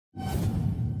Hello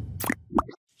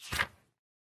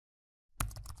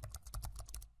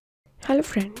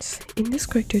friends, in this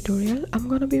quick tutorial I'm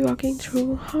gonna be walking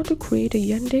through how to create a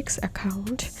Yandex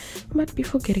account. But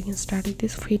before getting started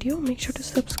this video, make sure to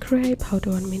subscribe. How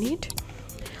to 1 minute.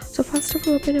 So first of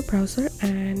all, open a browser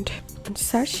and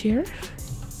search here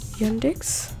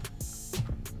Yandex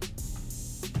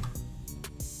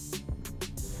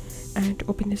and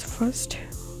open this first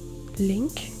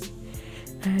link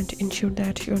and ensure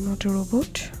that you're not a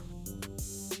robot.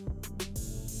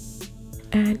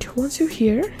 And once you're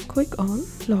here, click on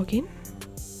login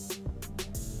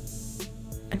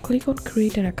and click on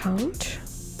create an account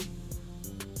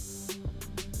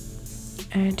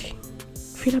and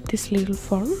fill up this little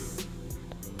form.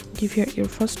 Give here your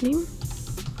first name,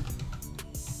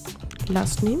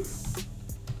 last name,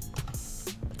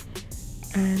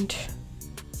 and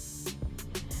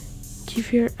give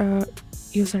here a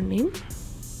username.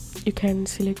 You can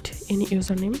select any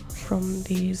username from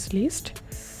this list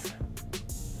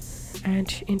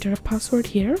and enter a password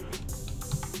here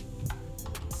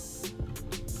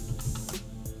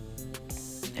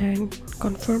and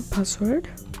confirm password.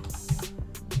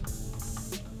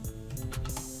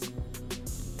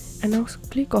 And now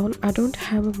click on I don't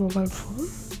have a mobile phone,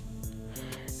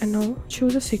 and now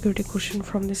choose a security question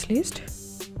from this list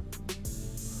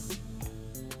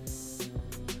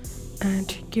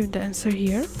and give the answer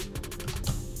here.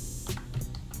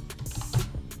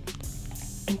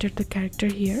 Enter the character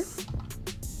here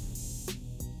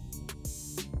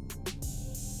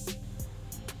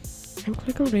and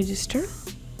click on register,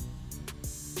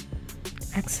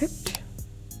 accept,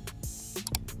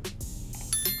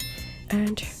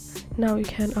 and now you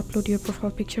can upload your profile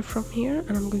picture from here,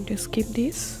 and I'm going to skip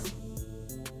this.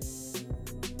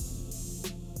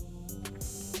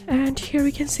 And here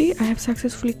we can see I have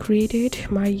successfully created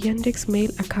my Yandex mail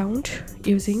account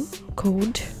using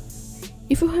code.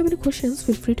 If you have any questions,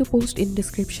 feel free to post in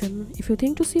description. If you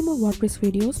think to see more WordPress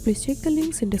videos, please check the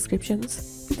links in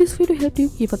descriptions. If this video helped you,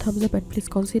 give a thumbs up and please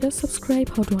consider subscribe.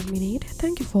 How to 1 minute.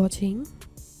 Thank you for watching.